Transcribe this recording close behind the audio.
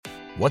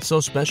What's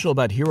so special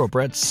about Hero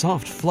Bread's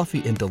soft,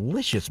 fluffy, and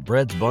delicious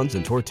breads, buns,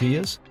 and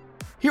tortillas?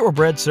 Hero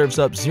Bread serves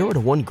up 0 to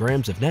 1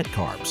 grams of net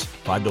carbs,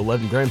 5 to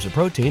 11 grams of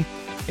protein,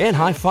 and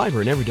high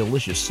fiber in every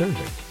delicious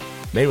serving.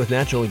 Made with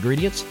natural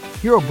ingredients,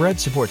 Hero Bread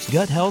supports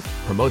gut health,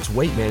 promotes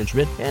weight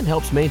management, and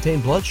helps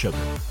maintain blood sugar.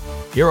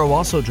 Hero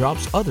also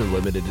drops other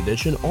limited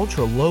edition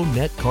ultra-low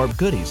net carb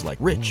goodies like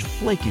rich,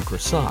 flaky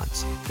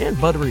croissants and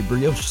buttery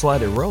brioche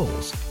slider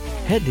rolls.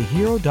 Head to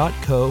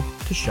hero.co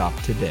to shop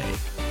today.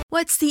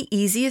 What's the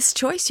easiest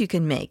choice you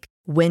can make?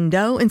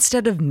 Window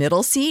instead of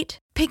middle seat?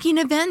 Picking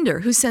a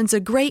vendor who sends a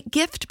great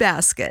gift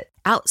basket?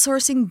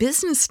 Outsourcing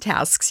business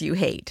tasks you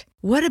hate?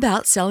 What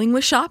about selling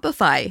with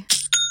Shopify?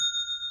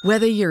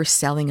 Whether you're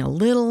selling a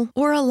little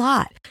or a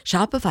lot,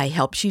 Shopify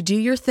helps you do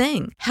your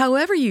thing,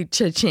 however you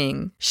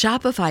cha-ching.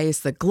 Shopify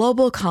is the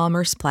global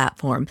commerce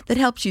platform that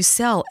helps you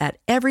sell at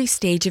every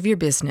stage of your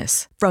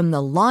business. From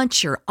the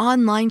launch your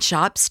online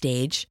shop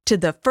stage to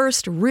the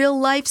first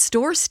real-life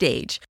store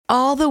stage,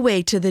 all the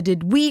way to the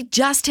did we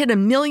just hit a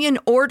million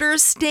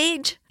orders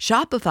stage.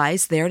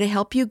 Shopify's there to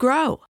help you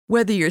grow.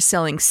 Whether you're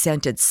selling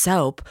scented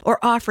soap or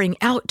offering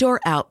outdoor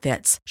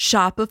outfits,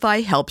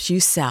 Shopify helps you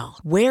sell.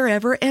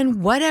 Wherever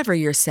and whatever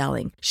you're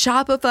selling,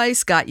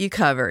 Shopify's got you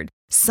covered.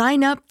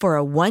 Sign up for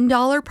a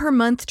 $1 per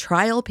month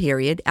trial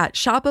period at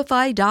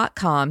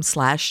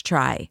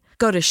shopify.com/try.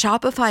 Go to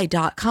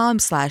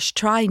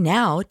shopify.com/try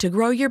now to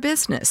grow your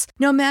business,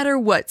 no matter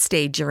what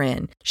stage you're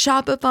in.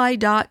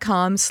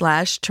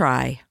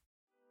 Shopify.com/try.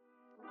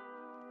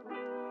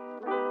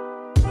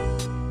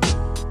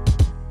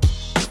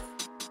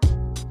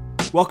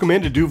 Welcome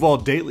into Duval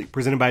Daily,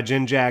 presented by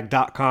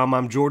GenJag.com.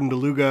 I'm Jordan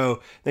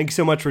DeLugo. Thank you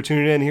so much for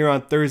tuning in here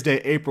on Thursday,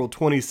 April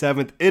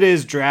 27th. It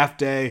is draft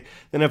day.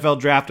 The NFL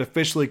draft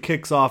officially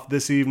kicks off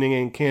this evening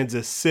in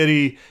Kansas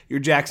City. Your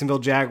Jacksonville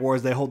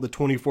Jaguars, they hold the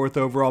 24th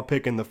overall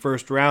pick in the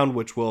first round,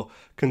 which will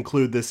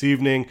conclude this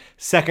evening.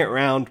 Second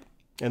round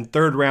and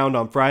third round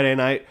on Friday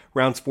night,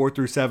 rounds 4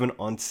 through 7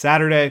 on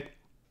Saturday.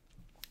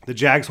 The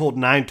Jags hold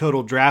 9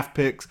 total draft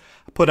picks.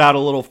 I put out a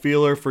little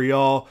feeler for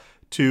y'all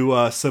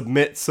to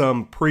submit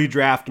some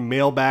pre-draft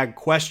mailbag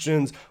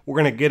questions. We're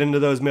going to get into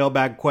those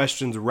mailbag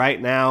questions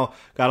right now.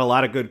 Got a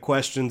lot of good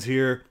questions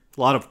here,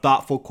 a lot of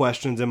thoughtful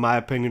questions in my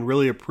opinion.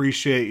 Really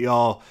appreciate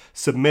y'all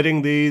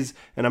submitting these,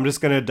 and I'm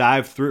just going to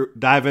dive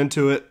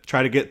into it,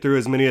 try to get through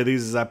as many of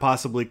these as I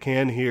possibly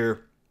can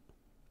here,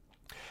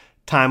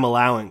 time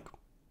allowing.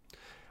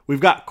 We've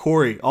got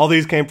Corey. All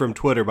these came from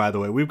Twitter, by the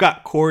way. We've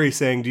got Corey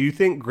saying, do you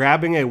think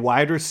grabbing a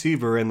wide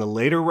receiver in the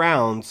later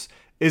rounds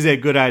is a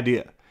good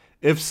idea?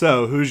 If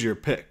so, who's your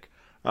pick?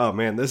 Oh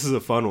man, this is a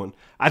fun one.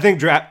 I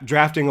think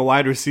drafting a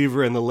wide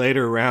receiver in the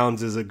later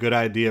rounds is a good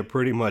idea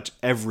pretty much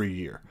every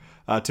year.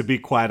 To be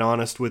quite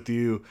honest with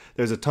you,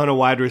 there's a ton of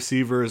wide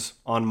receivers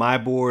on my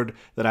board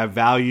that I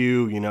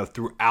value,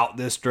 throughout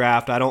this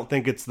draft. I don't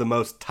think it's the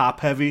most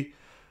top-heavy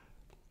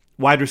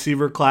wide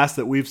receiver class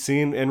that we've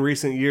seen in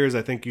recent years.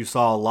 I think you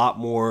saw a lot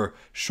more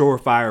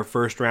surefire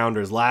first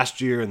rounders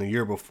last year and the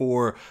year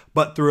before,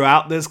 but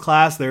throughout this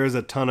class there is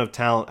a ton of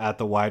talent at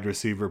the wide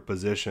receiver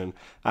position.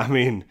 I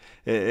mean,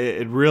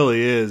 it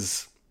really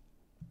is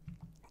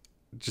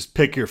just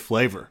pick your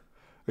flavor.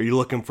 Are you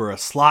looking for a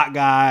slot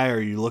guy?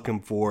 Are you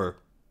looking for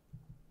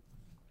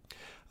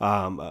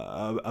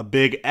a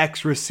big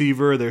X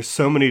receiver? There's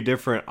so many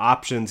different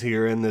options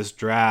here in this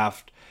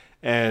draft,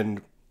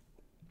 and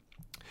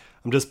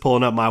I'm just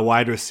pulling up my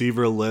wide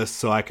receiver list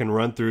so I can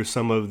run through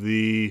some of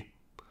the,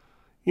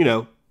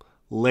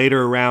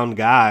 later round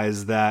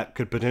guys that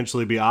could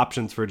potentially be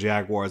options for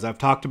Jaguars. I've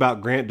talked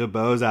about Grant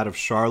DuBose out of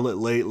Charlotte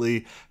lately.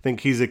 I think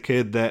he's a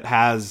kid that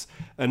has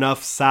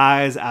enough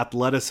size,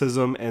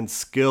 athleticism, and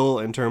skill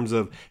in terms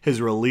of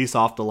his release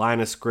off the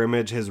line of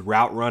scrimmage, his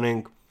route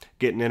running,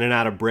 getting in and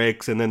out of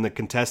breaks, and then the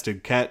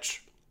contested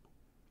catch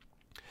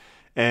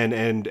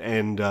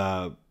and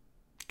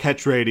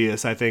catch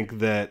radius. I think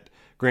that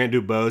Grant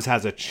DuBose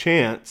has a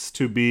chance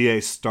to be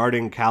a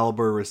starting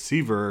caliber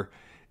receiver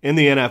in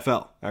the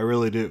NFL. I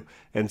really do.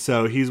 And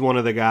so he's one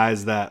of the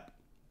guys that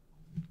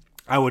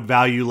I would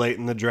value late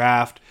in the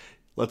draft.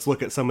 Let's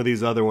look at some of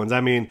these other ones.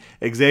 I mean,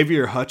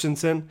 Xavier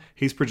Hutchinson,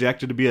 he's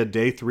projected to be a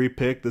day 3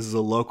 pick. This is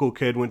a local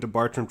kid, went to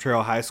Bartram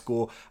Trail High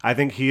School. I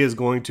think he is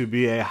going to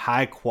be a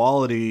high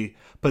quality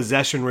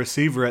possession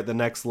receiver at the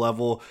next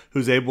level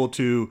who's able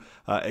to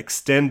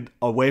extend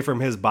away from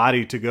his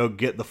body to go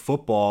get the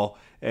football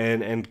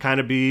and kind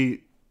of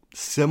be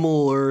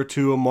similar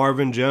to a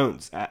Marvin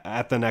Jones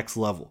at the next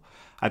level.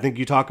 I think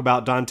you talk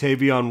about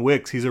Dontavion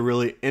Wicks. He's a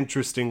really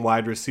interesting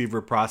wide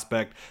receiver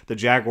prospect. The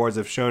Jaguars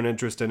have shown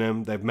interest in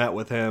him. They've met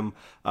with him.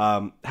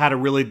 Had a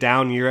really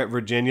down year at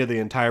Virginia. The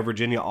entire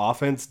Virginia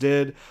offense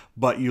did.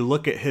 But you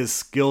look at his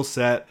skill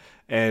set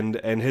and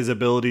his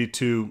ability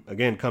to,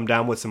 again, come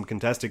down with some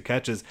contested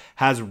catches,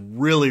 has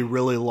really,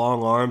 really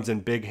long arms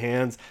and big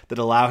hands that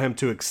allow him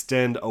to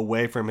extend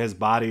away from his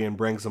body and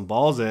bring some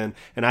balls in.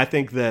 And I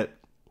think that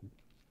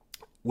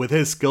with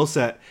his skill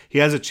set, he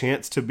has a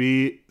chance to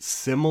be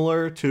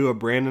similar to a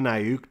Brandon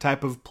Ayuk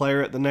type of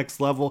player at the next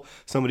level,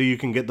 somebody you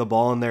can get the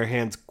ball in their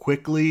hands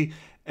quickly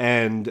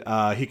and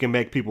he can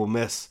make people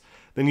miss.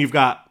 Then you've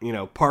got,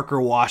 Parker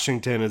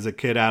Washington as a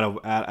kid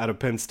out of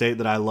Penn State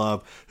that I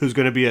love, who's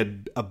going to be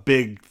a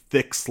big,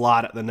 thick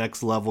slot at the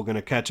next level, going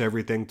to catch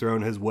everything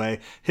thrown his way.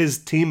 His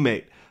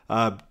teammate,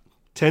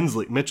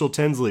 Mitchell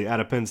Tinsley out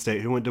of Penn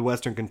State, who went to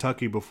Western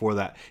Kentucky before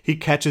that. He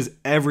catches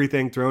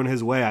everything thrown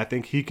his way. I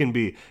think he can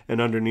be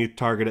an underneath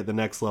target at the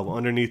next level,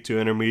 underneath to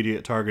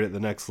intermediate target at the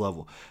next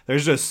level.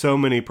 There's just so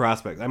many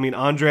prospects. I mean,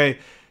 Andre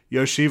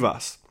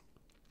Yoshivas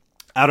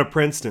out of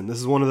Princeton. This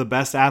is one of the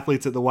best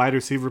athletes at the wide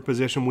receiver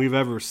position we've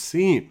ever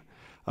seen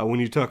when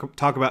you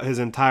talk about his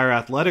entire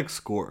athletic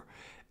score.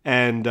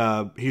 And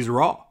he's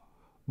raw.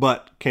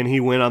 But can he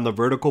win on the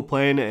vertical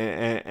plane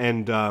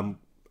and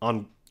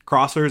on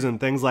crossers and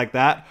things like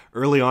that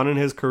early on in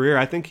his career?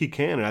 I think he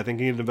can, and I think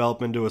he can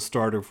develop into a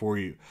starter for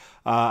you.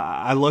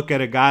 I look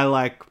at a guy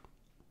like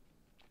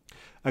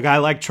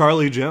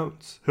Charlie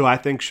Jones, who I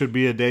think should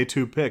be a day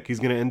 2 pick.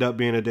 He's going to end up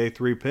being a day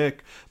 3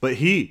 pick, but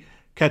he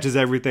catches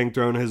everything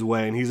thrown his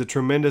way, and he's a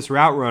tremendous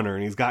route runner,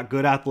 and he's got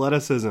good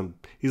athleticism.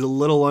 He's a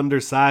little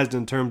undersized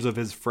in terms of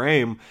his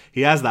frame.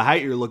 He has the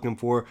height you're looking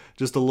for,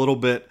 just a little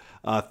bit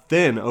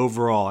thin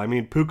overall. I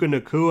mean, Puka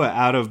Nacua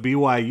out of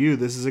BYU,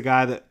 this is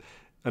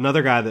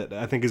another guy that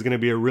I think is going to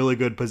be a really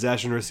good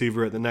possession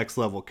receiver at the next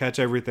level, catch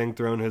everything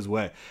thrown his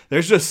way.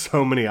 There's just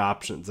so many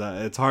options.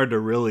 It's hard to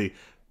really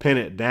pin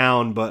it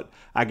down, but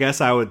I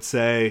guess I would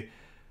say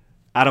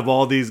out of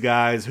all these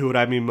guys, who would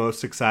I be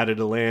most excited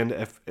to land?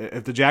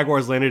 If the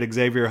Jaguars landed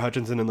Xavier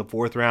Hutchinson in the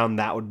 4th round,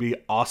 that would be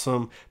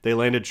awesome. If they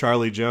landed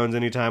Charlie Jones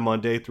anytime on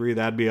day 3,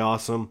 that'd be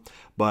awesome.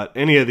 But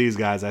any of these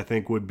guys I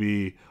think would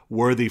be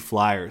worthy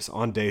flyers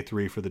on day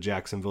 3 for the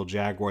Jacksonville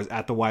Jaguars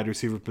at the wide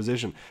receiver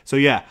position. So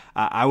yeah,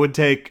 I would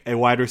take a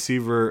wide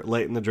receiver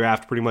late in the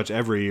draft pretty much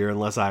every year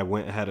unless I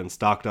went ahead and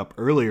stocked up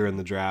earlier in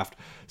the draft.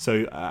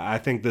 So I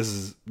think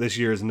this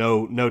year is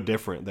no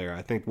different there.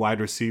 I think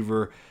wide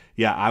receiver,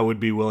 yeah, I would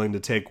be willing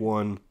to take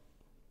one,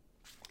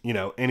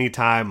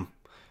 anytime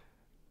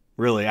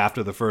really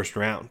after the 1st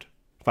round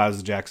if I was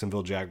the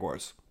Jacksonville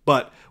Jaguars.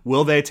 But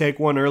will they take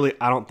one early?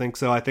 I don't think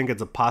so. I think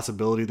it's a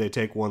possibility they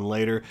take one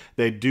later.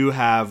 They do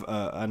have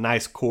a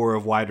nice core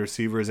of wide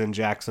receivers in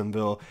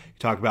Jacksonville. You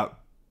talk about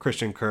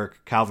Christian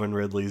Kirk, Calvin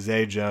Ridley,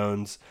 Zay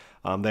Jones.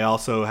 They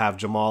also have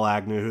Jamal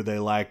Agnew, who they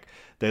like.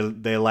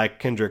 They like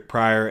Kendrick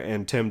Pryor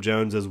and Tim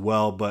Jones as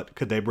well, but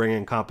could they bring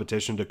in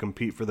competition to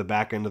compete for the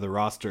back end of the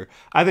roster?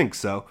 I think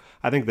so.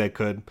 I think they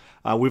could.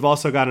 We've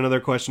also got another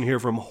question here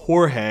from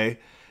Jorge,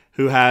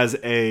 who has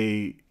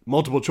a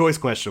multiple choice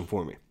question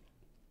for me.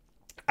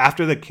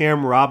 After the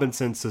Cam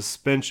Robinson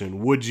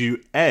suspension, would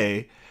you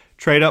A,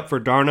 trade up for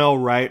Darnell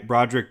Wright,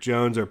 Broderick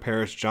Jones, or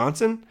Paris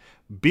Johnson?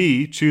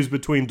 B, choose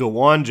between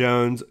DeJuan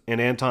Jones and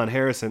Anton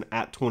Harrison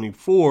at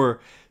 24?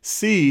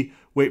 C,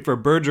 wait for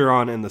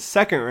Bergeron in the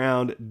 2nd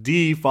round?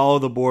 D, follow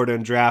the board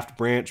and draft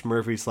Branch,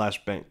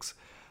 Murphy/Banks?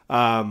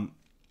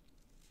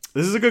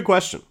 This is a good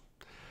question.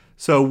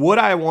 So would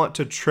I want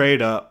to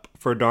trade up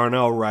for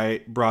Darnell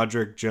Wright,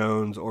 Broderick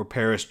Jones, or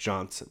Paris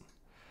Johnson?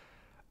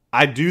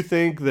 I do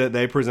think that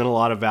they present a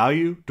lot of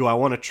value. Do I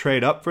want to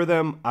trade up for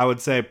them? I would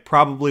say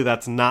probably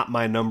that's not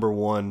my number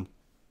one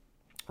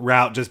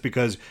route, just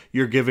because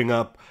you're giving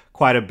up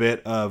quite a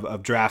bit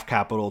of draft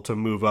capital to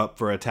move up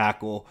for a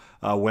tackle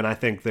when I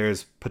think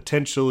there's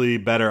potentially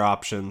better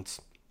options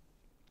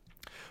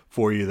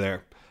for you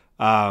there.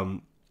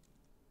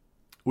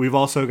 We've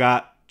also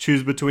got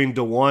choose between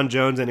DeJuan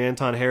Jones and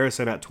Anton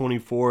Harrison at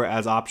 24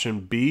 as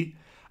option B.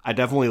 I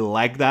definitely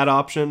like that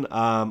option.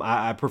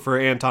 I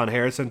prefer Anton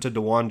Harrison to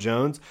DeJuan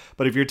Jones.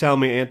 But if you're telling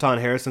me Anton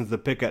Harrison's the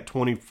pick at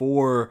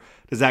 24,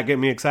 does that get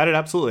me excited?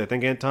 Absolutely. I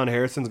think Anton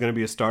Harrison's going to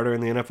be a starter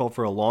in the NFL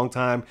for a long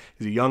time.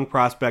 He's a young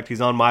prospect.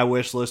 He's on my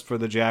wish list for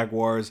the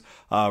Jaguars.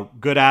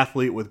 Good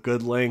athlete with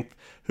good length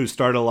who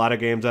started a lot of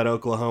games at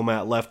Oklahoma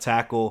at left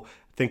tackle.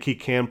 I think he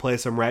can play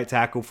some right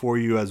tackle for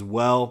you as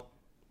well.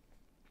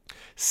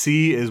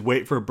 C is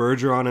wait for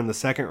Bergeron in the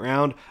 2nd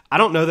round. I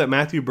don't know that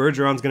Matthew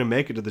Bergeron's going to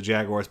make it to the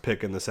Jaguars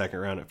pick in the 2nd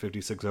round at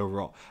 56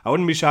 overall. I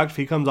wouldn't be shocked if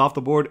he comes off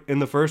the board in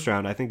the 1st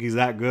round. I think he's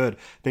that good. I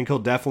think he'll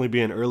definitely be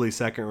an early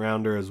 2nd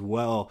rounder as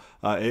well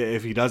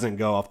if he doesn't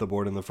go off the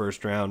board in the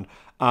 1st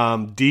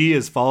round. D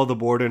is follow the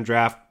board and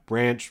draft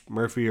Branch,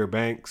 Murphy, or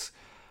Banks.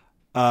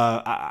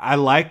 I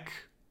like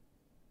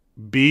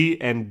B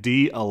and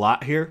D a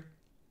lot here.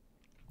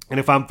 And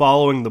if I'm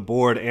following the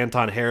board,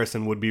 Anton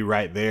Harrison would be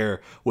right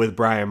there with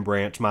Brian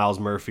Branch, Miles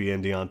Murphy,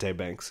 and Deontay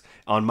Banks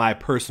on my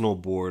personal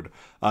board.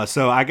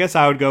 So I guess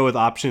I would go with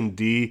option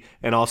D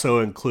and also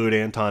include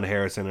Anton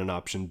Harrison in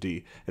option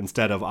D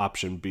instead of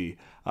option B.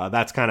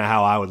 That's kind of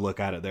how I would look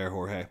at it there,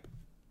 Jorge.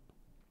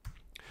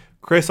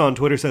 Chris on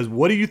Twitter says,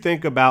 what do you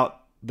think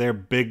about their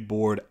big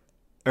board?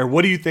 Or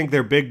what do you think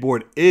their big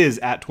board is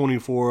at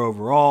 24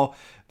 overall?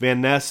 Van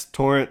Ness,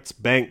 Torrance,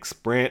 Banks,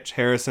 Branch,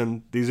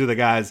 Harrison. These are the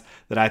guys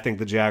that I think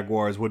the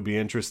Jaguars would be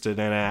interested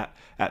in at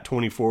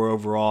 24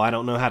 overall. I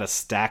don't know how to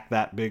stack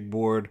that big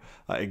board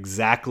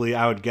exactly.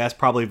 I would guess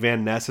probably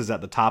Van Ness is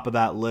at the top of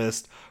that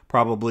list.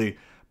 Probably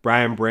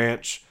Brian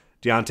Branch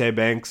Deontay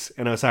Banks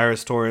and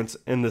Osiris Torrance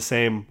in the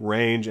same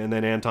range, and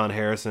then Anton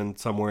Harrison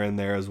somewhere in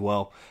there as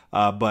well.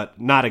 But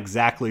not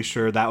exactly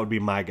sure. That would be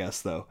my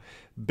guess, though.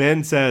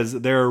 Ben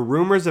says, there are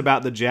rumors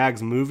about the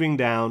Jags moving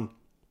down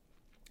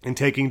and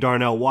taking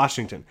Darnell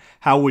Washington.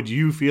 How would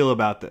you feel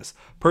about this?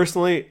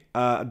 Personally,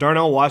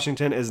 Darnell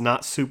Washington is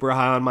not super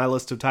high on my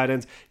list of tight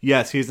ends.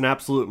 Yes, he's an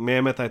absolute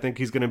mammoth. I think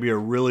he's going to be a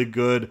really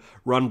good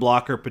run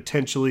blocker,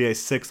 potentially a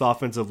 6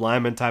 offensive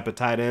lineman type of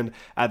tight end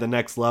at the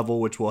next level,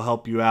 which will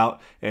help you out,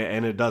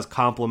 and it does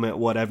complement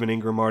what Evan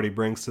Ingram already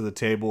brings to the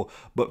table.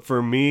 But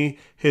for me,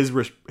 his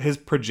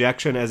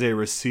projection as a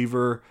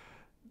receiver,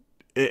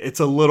 it's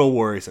a little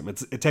worrisome.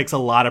 It takes a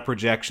lot of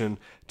projection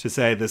to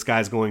say this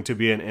guy's going to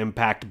be an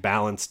impact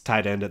balanced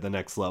tight end at the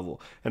next level.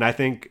 And I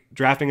think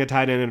drafting a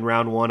tight end in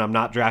round 1, I'm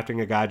not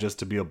drafting a guy just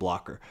to be a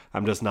blocker.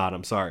 I'm just not.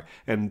 I'm sorry.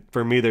 And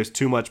for me, there's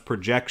too much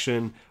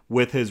projection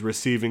with his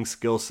receiving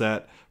skill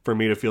set for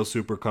me to feel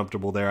super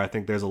comfortable there. I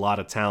think there's a lot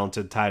of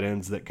talented tight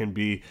ends that can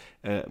be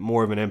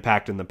more of an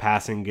impact in the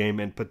passing game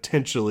and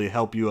potentially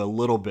help you a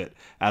little bit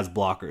as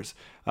blockers.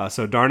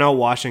 So Darnell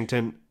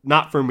Washington,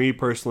 not for me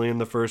personally in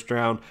the first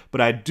round,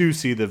 but I do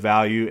see the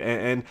value,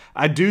 and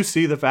I do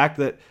see the fact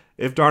that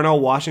if Darnell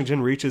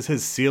Washington reaches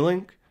his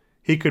ceiling,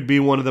 he could be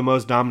one of the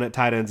most dominant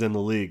tight ends in the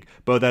league,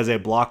 both as a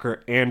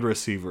blocker and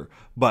receiver.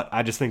 But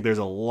I just think there's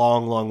a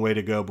long, long way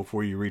to go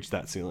before you reach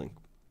that ceiling.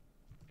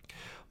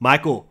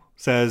 Michael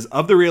says,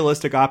 of the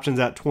realistic options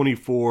at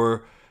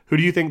 24, who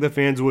do you think the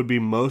fans would be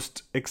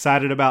most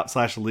excited about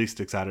 /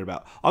 least excited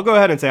about? I'll go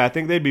ahead and say I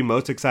think they'd be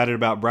most excited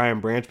about Brian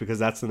Branch because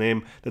that's the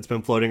name that's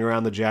been floating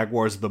around the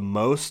Jaguars the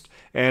most.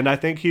 And I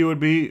think he would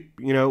be,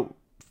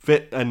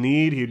 fit a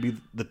need. He'd be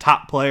the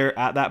top player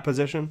at that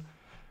position.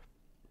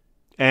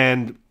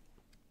 And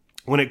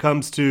when it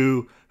comes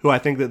to who I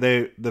think that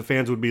the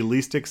fans would be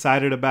least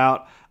excited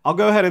about, I'll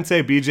go ahead and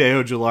say B.J.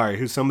 Ojulari,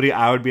 who's somebody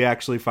I would be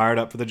actually fired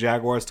up for the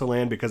Jaguars to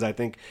land because I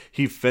think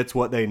he fits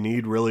what they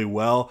need really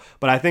well.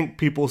 But I think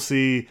people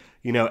see,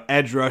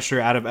 edge rusher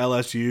out of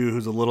LSU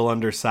who's a little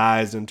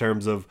undersized in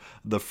terms of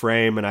the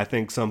frame, and I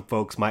think some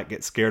folks might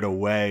get scared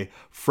away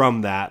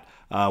from that.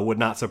 Would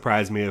not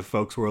surprise me if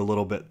folks were a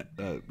little bit,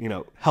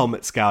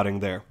 helmet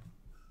scouting there.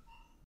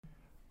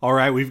 All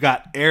right, we've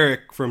got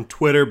Eric from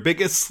Twitter.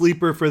 Biggest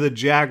sleeper for the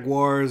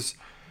Jaguars.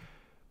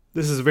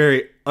 This is a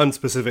very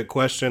unspecific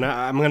question.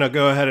 I'm going to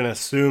go ahead and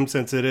assume,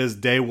 since it is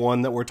day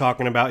 1 that we're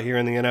talking about here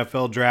in the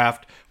NFL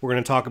draft, we're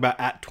going to talk about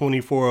at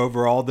 24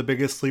 overall, the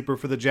biggest sleeper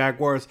for the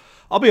Jaguars.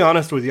 I'll be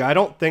honest with you, I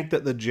don't think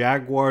that the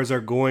Jaguars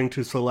are going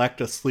to select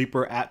a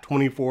sleeper at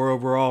 24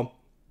 overall.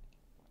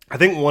 I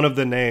think one of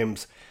the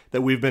names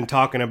that we've been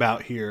talking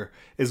about here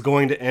is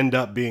going to end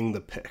up being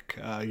the pick.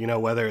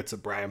 Whether it's a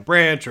Brian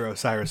Branch or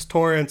Osiris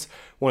Torrance,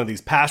 one of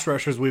these pass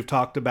rushers we've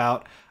talked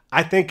about,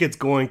 I think it's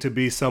going to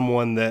be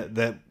someone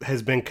that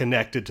has been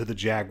connected to the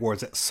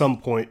Jaguars at some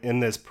point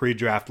in this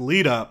pre-draft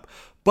lead-up.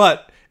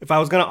 But if I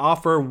was going to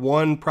offer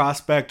one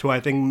prospect who I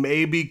think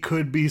maybe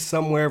could be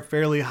somewhere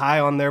fairly high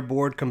on their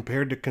board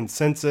compared to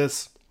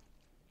consensus,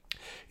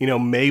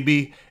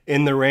 maybe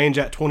in the range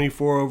at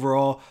 24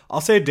 overall, I'll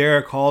say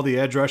Derek Hall, the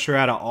edge rusher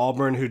out of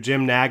Auburn, who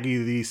Jim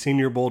Nagy, the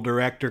Senior Bowl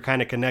director,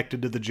 kind of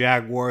connected to the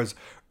Jaguars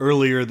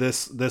earlier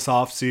this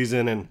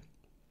offseason. And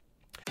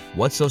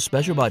what's so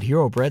special about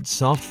Hero Bread's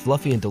soft,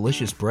 fluffy, and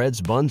delicious breads,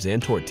 buns,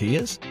 and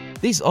tortillas?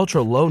 These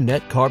ultra-low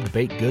net-carb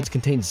baked goods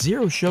contain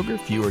zero sugar,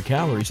 fewer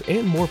calories,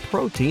 and more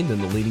protein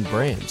than the leading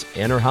brands,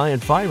 and are high in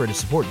fiber to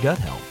support gut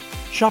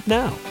health. Shop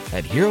now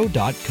at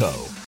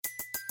Hero.co.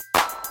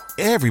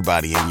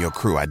 Everybody in your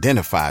crew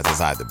identifies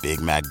as either Big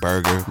Mac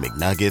Burger,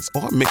 McNuggets,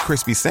 or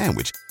McCrispy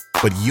Sandwich.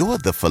 But you're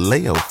the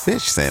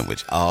Filet-O-Fish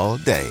Sandwich all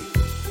day.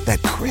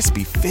 That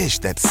crispy fish,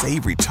 that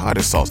savory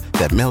tartar sauce,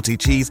 that melty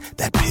cheese,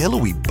 that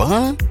pillowy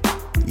bun.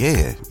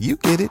 Yeah, you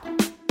get it.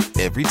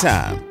 Every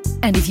time.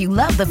 And if you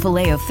love the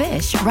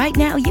Filet-O-Fish, right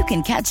now you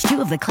can catch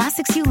 2 of the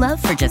classics you love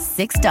for just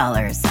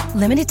 $6.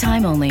 Limited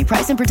time only.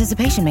 Price and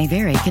participation may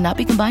vary. Cannot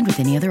be combined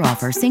with any other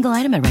offer. Single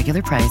item at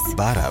regular price.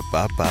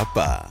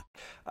 Ba-da-ba-ba-ba.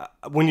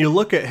 When you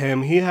look at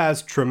him, he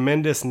has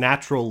tremendous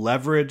natural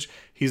leverage.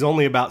 He's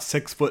only about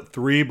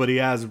 6'3", but he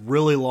has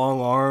really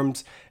long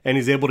arms, and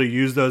he's able to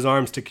use those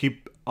arms to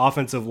keep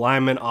offensive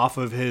linemen off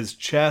of his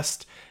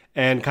chest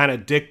and kind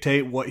of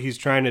dictate what he's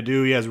trying to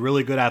do. He has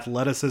really good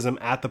athleticism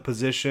at the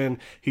position.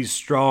 He's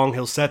strong.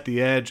 He'll set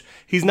the edge.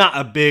 He's not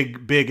a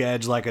big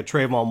edge like a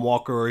Trayvon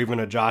Walker or even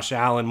a Josh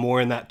Allen,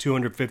 more in that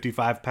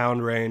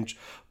 255-pound range.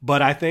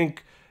 But I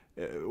think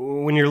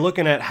when you're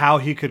looking at how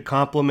he could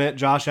complement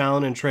Josh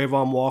Allen and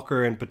Trayvon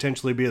Walker and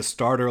potentially be a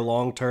starter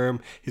long-term,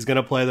 he's going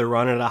to play the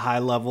run at a high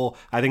level.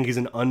 I think he's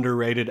an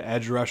underrated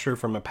edge rusher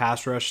from a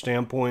pass rush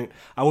standpoint.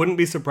 I wouldn't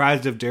be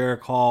surprised if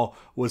Derek Hall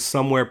was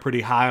somewhere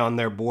pretty high on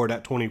their board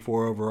at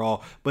 24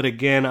 overall. But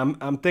again,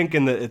 I'm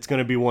thinking that it's going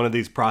to be one of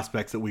these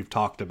prospects that we've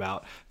talked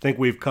about. I think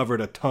we've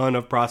covered a ton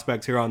of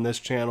prospects here on this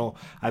channel.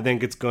 I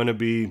think it's going to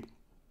be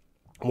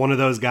one of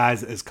those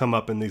guys that has come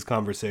up in these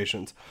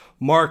conversations.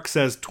 Mark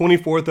says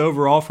 24th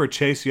overall for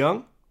Chase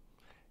Young.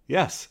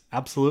 Yes,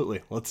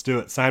 absolutely. Let's do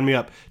it. Sign me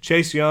up.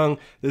 Chase Young,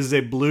 this is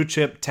a blue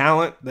chip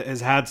talent that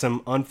has had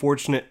some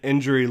unfortunate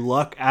injury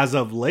luck as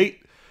of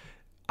late.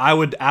 I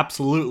would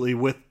absolutely,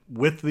 with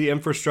the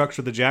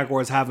infrastructure the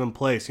Jaguars have in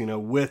place,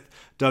 with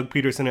Doug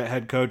Peterson at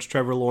head coach,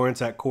 Trevor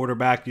Lawrence at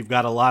quarterback, you've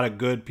got a lot of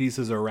good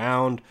pieces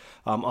around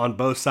on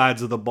both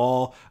sides of the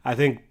ball. I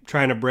think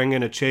trying to bring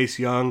in a Chase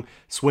Young,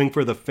 swing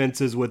for the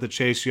fences with a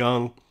Chase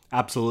Young,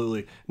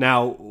 absolutely.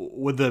 Now,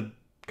 would the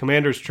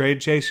Commanders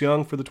trade Chase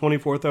Young for the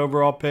 24th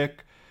overall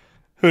pick?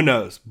 Who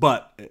knows?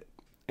 But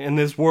in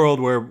this world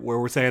where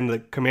we're saying the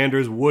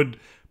Commanders would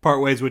part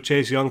ways with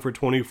Chase Young for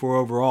 24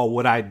 overall,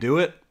 would I do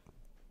it?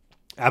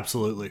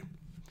 Absolutely.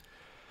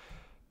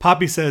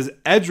 Poppy says,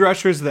 edge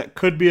rushers that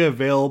could be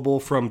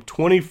available from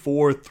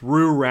 24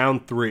 through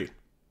round 3,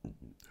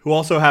 who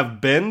also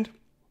have bend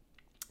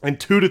and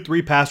 2 to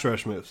 3 pass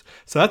rush moves.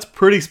 So that's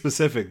pretty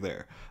specific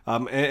there.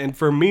 And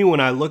for me,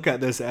 when I look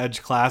at this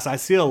edge class, I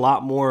see a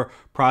lot more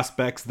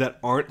prospects that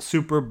aren't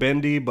super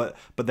bendy, but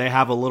they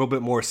have a little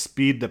bit more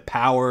speed to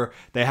power.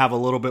 They have a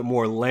little bit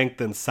more length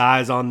and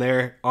size on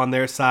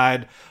their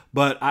side.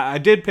 But I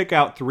did pick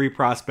out 3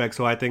 prospects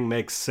who I think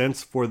makes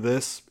sense for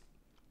this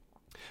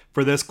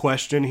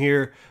question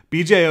here.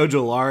 BJ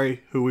Ojolari,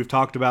 who we've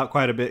talked about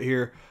quite a bit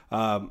here,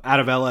 out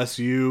of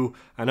LSU.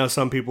 I know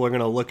some people are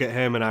going to look at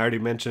him, and I already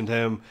mentioned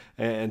him,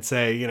 and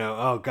say,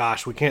 oh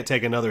gosh, we can't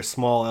take another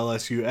small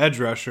LSU edge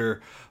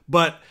rusher.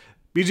 But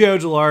BJ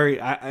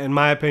Ojolari, in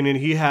my opinion,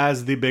 he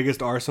has the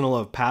biggest arsenal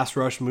of pass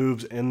rush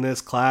moves in this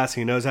class.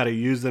 He knows how to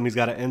use them. He's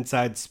got an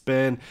inside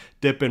spin,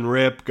 dip and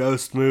rip,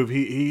 ghost move.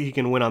 He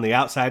can win on the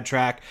outside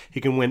track.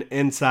 He can win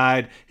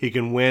inside. He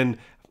can win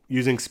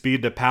using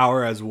speed to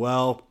power as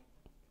well.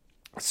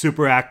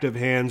 Super active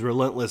hands,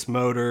 relentless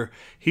motor.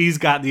 He's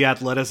got the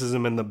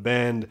athleticism and the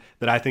bend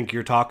that I think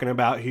you're talking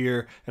about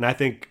here. And I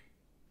think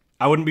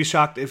I wouldn't be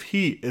shocked if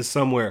he is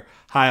somewhere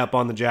high up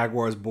on the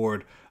Jaguars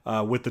board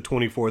with the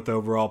 24th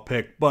overall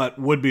pick, but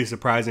would be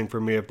surprising for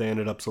me if they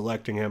ended up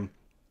selecting him.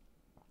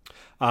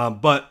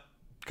 But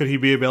could he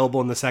be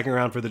available in the second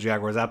round for the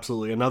Jaguars?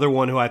 Absolutely. Another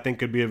one who I think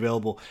could be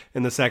available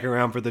in the second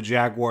round for the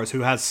Jaguars,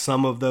 who has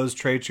some of those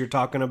traits you're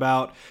talking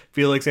about,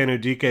 Felix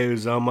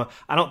Anudike-Uzomah.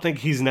 I don't think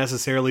he's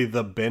necessarily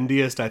the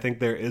bendiest. I think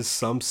there is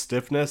some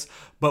stiffness.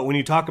 But when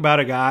you talk about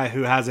a guy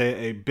who has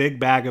a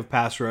big bag of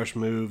pass rush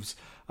moves,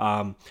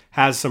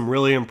 has some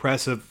really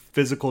impressive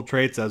physical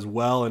traits as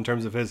well in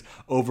terms of his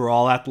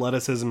overall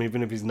athleticism,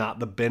 even if he's not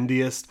the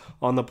bendiest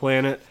on the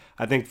planet,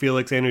 I think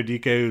Felix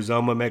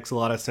Anudike-Uzomah makes a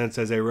lot of sense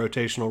as a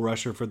rotational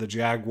rusher for the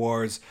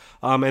Jaguars.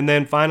 And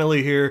then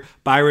finally here,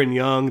 Byron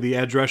Young, the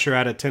edge rusher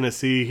out of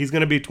Tennessee. He's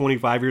going to be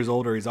 25 years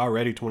old, or he's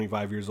already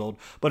 25 years old.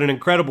 But an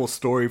incredible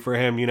story for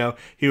him.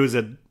 He was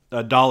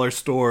a dollar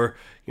store,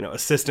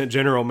 assistant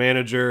general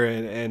manager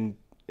and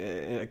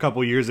a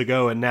couple years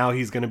ago, and now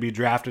he's going to be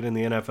drafted in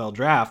the NFL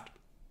draft.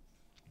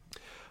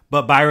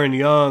 But Byron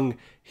Young,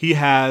 he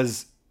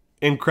has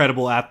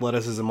incredible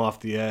athleticism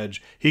off the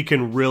edge. He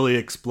can really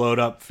explode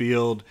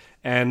upfield,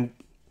 and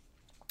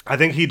I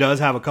think he does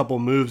have a couple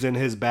moves in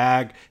his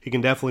bag. He can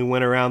definitely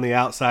win around the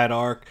outside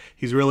arc.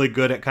 He's really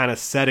good at kind of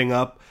setting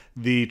up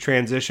the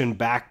transition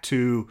back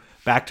to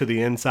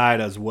the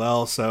inside as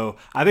well. So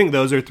I think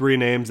those are 3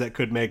 names that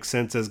could make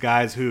sense as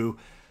guys who,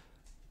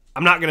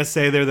 I'm not going to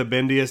say they're the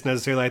bendiest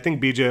necessarily. I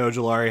think BJ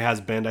Ojolari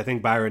has bend. I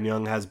think Byron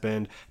Young has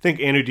bend. I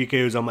think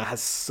Anudike-Uzomah has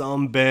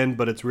some bend,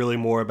 but it's really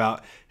more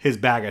about his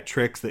bag of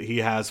tricks that he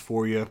has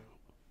for you.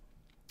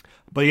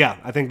 But yeah,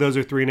 I think those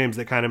are 3 names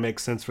that kind of make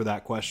sense for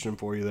that question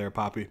for you there,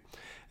 Poppy.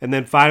 And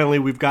then finally,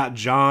 we've got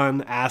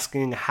John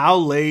asking, how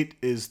late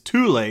is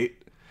too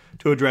late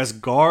to address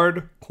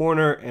guard,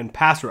 corner, and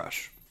pass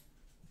rush?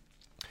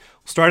 We'll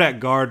start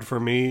at guard for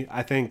me.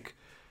 I think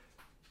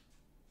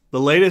the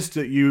latest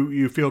that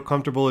you feel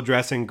comfortable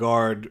addressing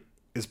guard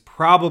is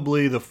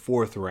probably the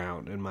 4th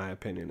round, in my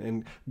opinion.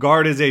 And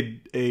guard is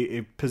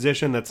a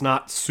position that's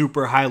not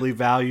super highly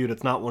valued.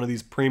 It's not one of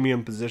these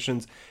premium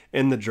positions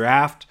in the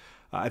draft.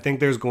 I think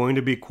there's going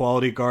to be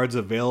quality guards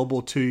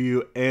available to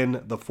you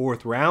in the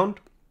 4th round.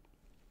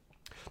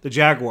 The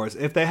Jaguars,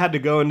 if they had to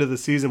go into the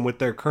season with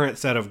their current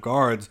set of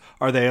guards,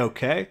 are they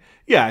okay?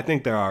 Yeah, I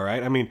think they're all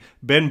right. I mean,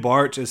 Ben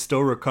Bartch is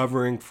still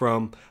recovering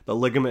from the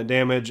ligament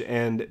damage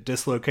and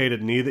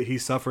dislocated knee that he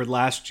suffered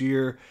last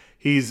year.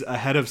 He's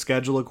ahead of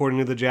schedule according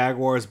to the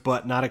Jaguars,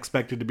 but not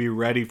expected to be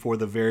ready for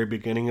the very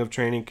beginning of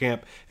training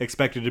camp.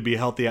 Expected to be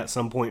healthy at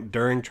some point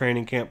during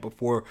training camp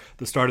before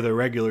the start of the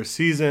regular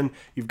season.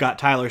 You've got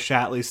Tyler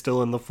Shatley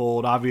still in the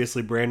fold.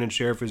 Obviously, Brandon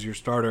Sheriff is your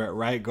starter at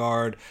right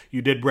guard.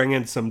 You did bring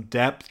in some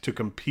depth to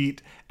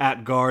compete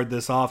at guard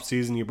this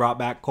offseason. You brought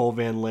back Cole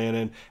Van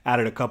Lannon,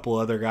 added a couple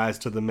other guys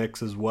to the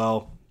mix as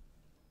well.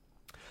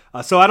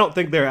 So I don't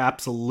think they're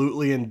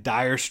absolutely in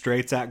dire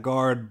straits at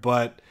guard,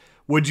 but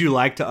would you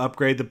like to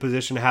upgrade the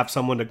position to have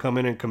someone to come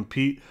in and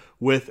compete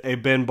with a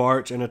Ben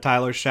Bartch and a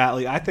Tyler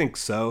Shatley? I think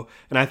so.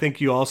 And I think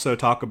you also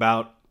talk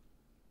about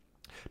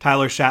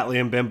Tyler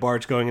Shatley and Ben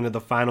Bartch going into the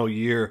final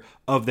year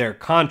of their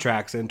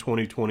contracts in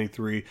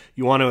 2023.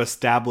 You want to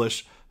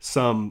establish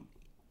some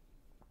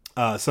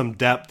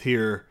depth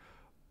here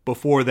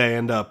before they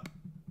end up,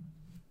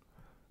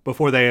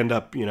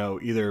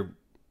 either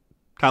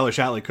Tyler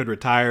Shatley could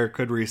retire,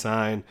 could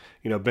re-sign.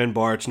 Ben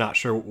Bartch, not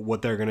sure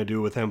what they're going to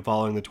do with him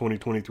following the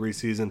 2023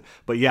 season.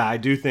 But yeah, I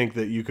do think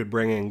that you could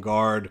bring in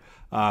guard.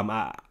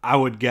 I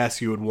would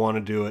guess you would want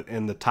to do it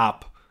in the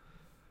top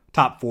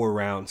 4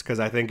 rounds, because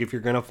I think if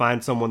you're going to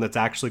find someone that's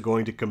actually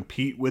going to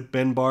compete with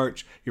Ben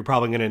Bartch, you're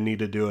probably going to need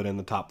to do it in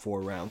the top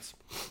 4 rounds.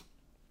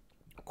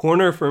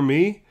 Corner for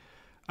me,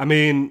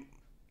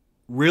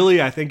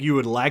 really, I think you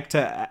would like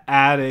to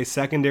add a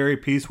secondary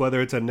piece, whether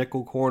it's a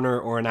nickel corner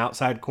or an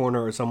outside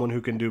corner or someone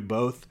who can do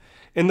both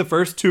in the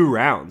first 2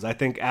 rounds. I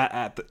think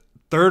at the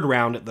 3rd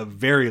round at the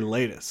very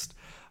latest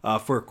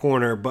for a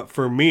corner. But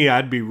for me,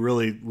 I'd be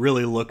really,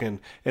 really looking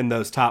in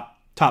those top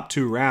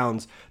 2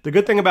 rounds. The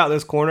good thing about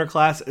this corner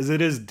class is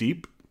it is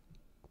deep.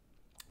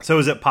 So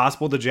is it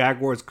possible the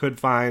Jaguars could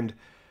find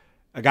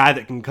a guy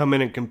that can come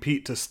in and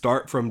compete to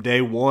start from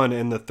day 1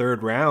 in the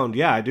 3rd round?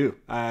 Yeah, I do.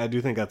 I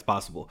do think that's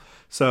possible.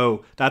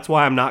 So that's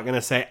why I'm not going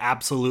to say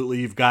absolutely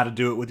you've got to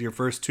do it with your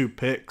first 2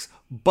 picks.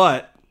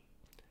 But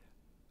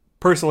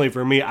personally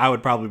for me, I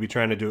would probably be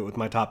trying to do it with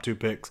my top 2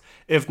 picks.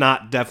 If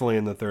not, definitely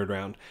in the 3rd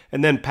round.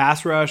 And then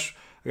pass rush,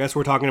 I guess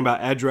we're talking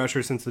about edge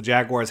rusher, since the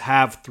Jaguars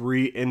have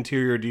 3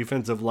 interior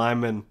defensive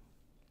linemen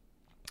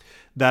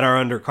that are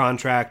under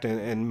contract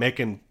and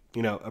making,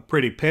 a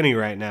pretty penny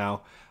right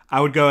now. I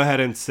would go ahead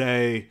and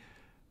say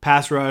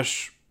pass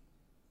rush,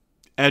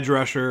 edge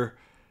rusher.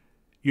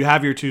 You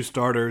have your 2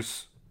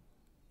 starters.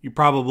 You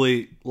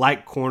probably,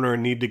 like corner,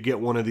 need to get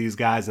one of these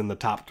guys in the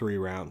top 3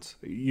 rounds.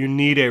 You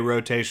need a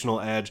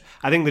rotational edge.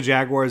 I think the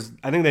Jaguars,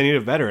 they need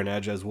a veteran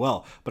edge as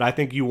well. But I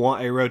think you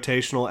want a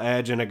rotational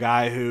edge and a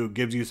guy who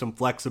gives you some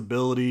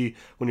flexibility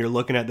when you're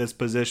looking at this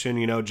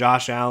position.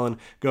 Josh Allen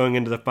going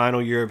into the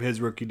final year of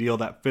his rookie deal,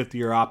 that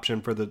 5th-year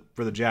option for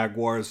the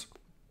Jaguars.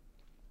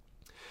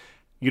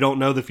 You don't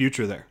know the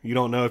future there. You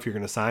don't know if you're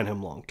going to sign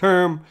him long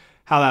term,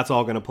 how that's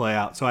all going to play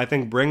out. So I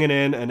think bringing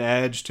in an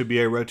edge to be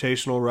a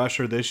rotational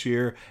rusher this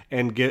year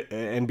and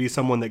be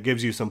someone that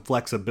gives you some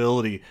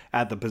flexibility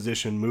at the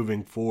position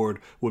moving forward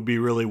would be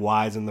really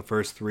wise in the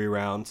first 3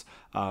 rounds.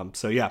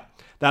 So yeah,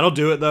 that'll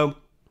do it though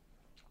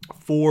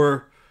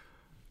for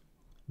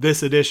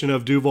this edition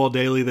of Duval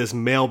Daily, this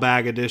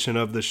mailbag edition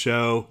of the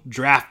show,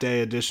 draft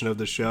day edition of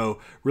the show.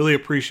 Really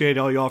appreciate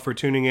all y'all for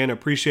tuning in.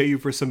 Appreciate you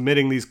for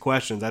submitting these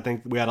questions. I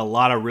think we had a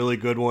lot of really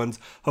good ones.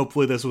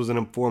 Hopefully this was an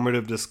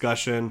informative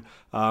discussion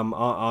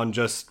on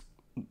just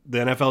the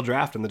NFL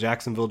draft and the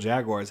Jacksonville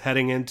Jaguars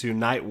heading into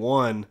night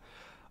 1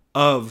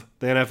 of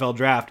the NFL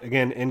draft.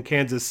 Again, in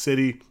Kansas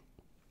City,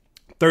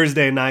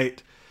 Thursday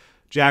night.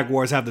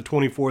 Jaguars have the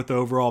 24th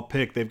overall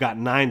pick. They've got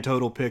 9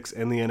 total picks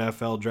in the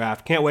NFL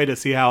draft. Can't wait to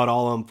see how it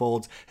all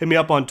unfolds. Hit me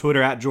up on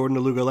Twitter at Jordan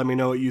DeLuga. Let me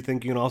know what you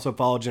think. You can also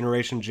follow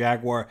Generation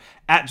Jaguar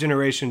at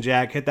Generation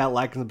Jag. Hit that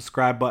like and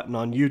subscribe button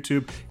on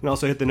YouTube. You can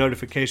also hit the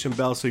notification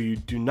bell so you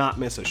do not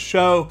miss a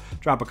show.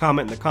 Drop a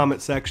comment in the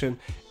comment section.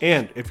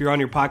 And if you're on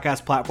your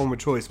podcast platform of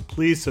choice,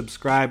 please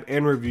subscribe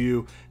and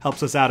review.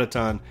 Helps us out a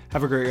ton.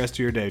 Have a great rest of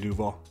your day,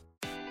 Duval.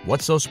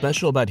 What's so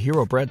special about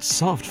Hero Bread's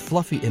soft,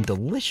 fluffy, and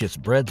delicious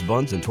breads,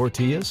 buns, and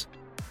tortillas?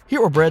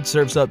 Hero Bread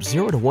serves up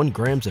 0 to 1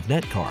 grams of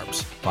net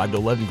carbs, 5 to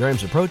 11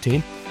 grams of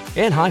protein,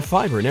 and high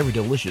fiber in every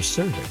delicious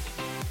serving.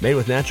 Made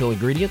with natural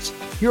ingredients,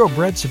 Hero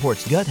Bread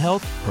supports gut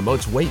health,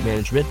 promotes weight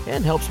management,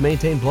 and helps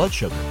maintain blood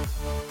sugar.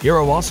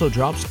 Hero also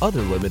drops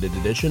other limited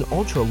edition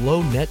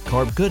ultra-low net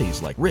carb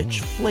goodies like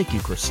rich, flaky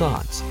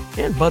croissants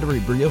and buttery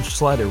brioche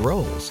slider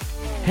rolls.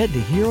 Head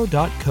to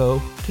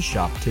hero.co to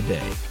shop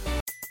today.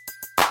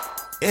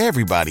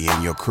 Everybody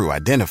in your crew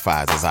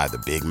identifies as either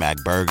Big Mac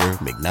Burger,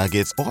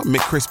 McNuggets, or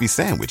McCrispy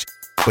Sandwich.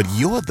 But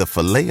you're the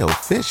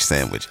Filet-O-Fish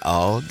Sandwich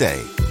all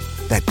day.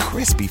 That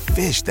crispy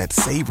fish, that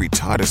savory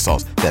tartar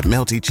sauce, that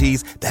melty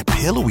cheese, that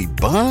pillowy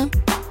bun.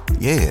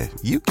 Yeah,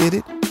 you get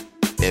it.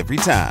 Every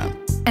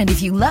time. And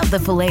if you love the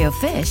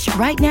Filet-O-Fish,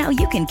 right now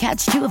you can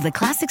catch 2 of the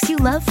classics you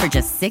love for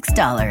just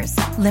 $6.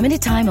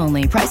 Limited time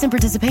only. Price and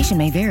participation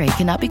may vary.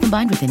 Cannot be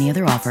combined with any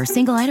other offer.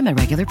 Single item at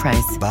regular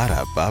price.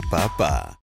 Ba-da-ba-ba-ba.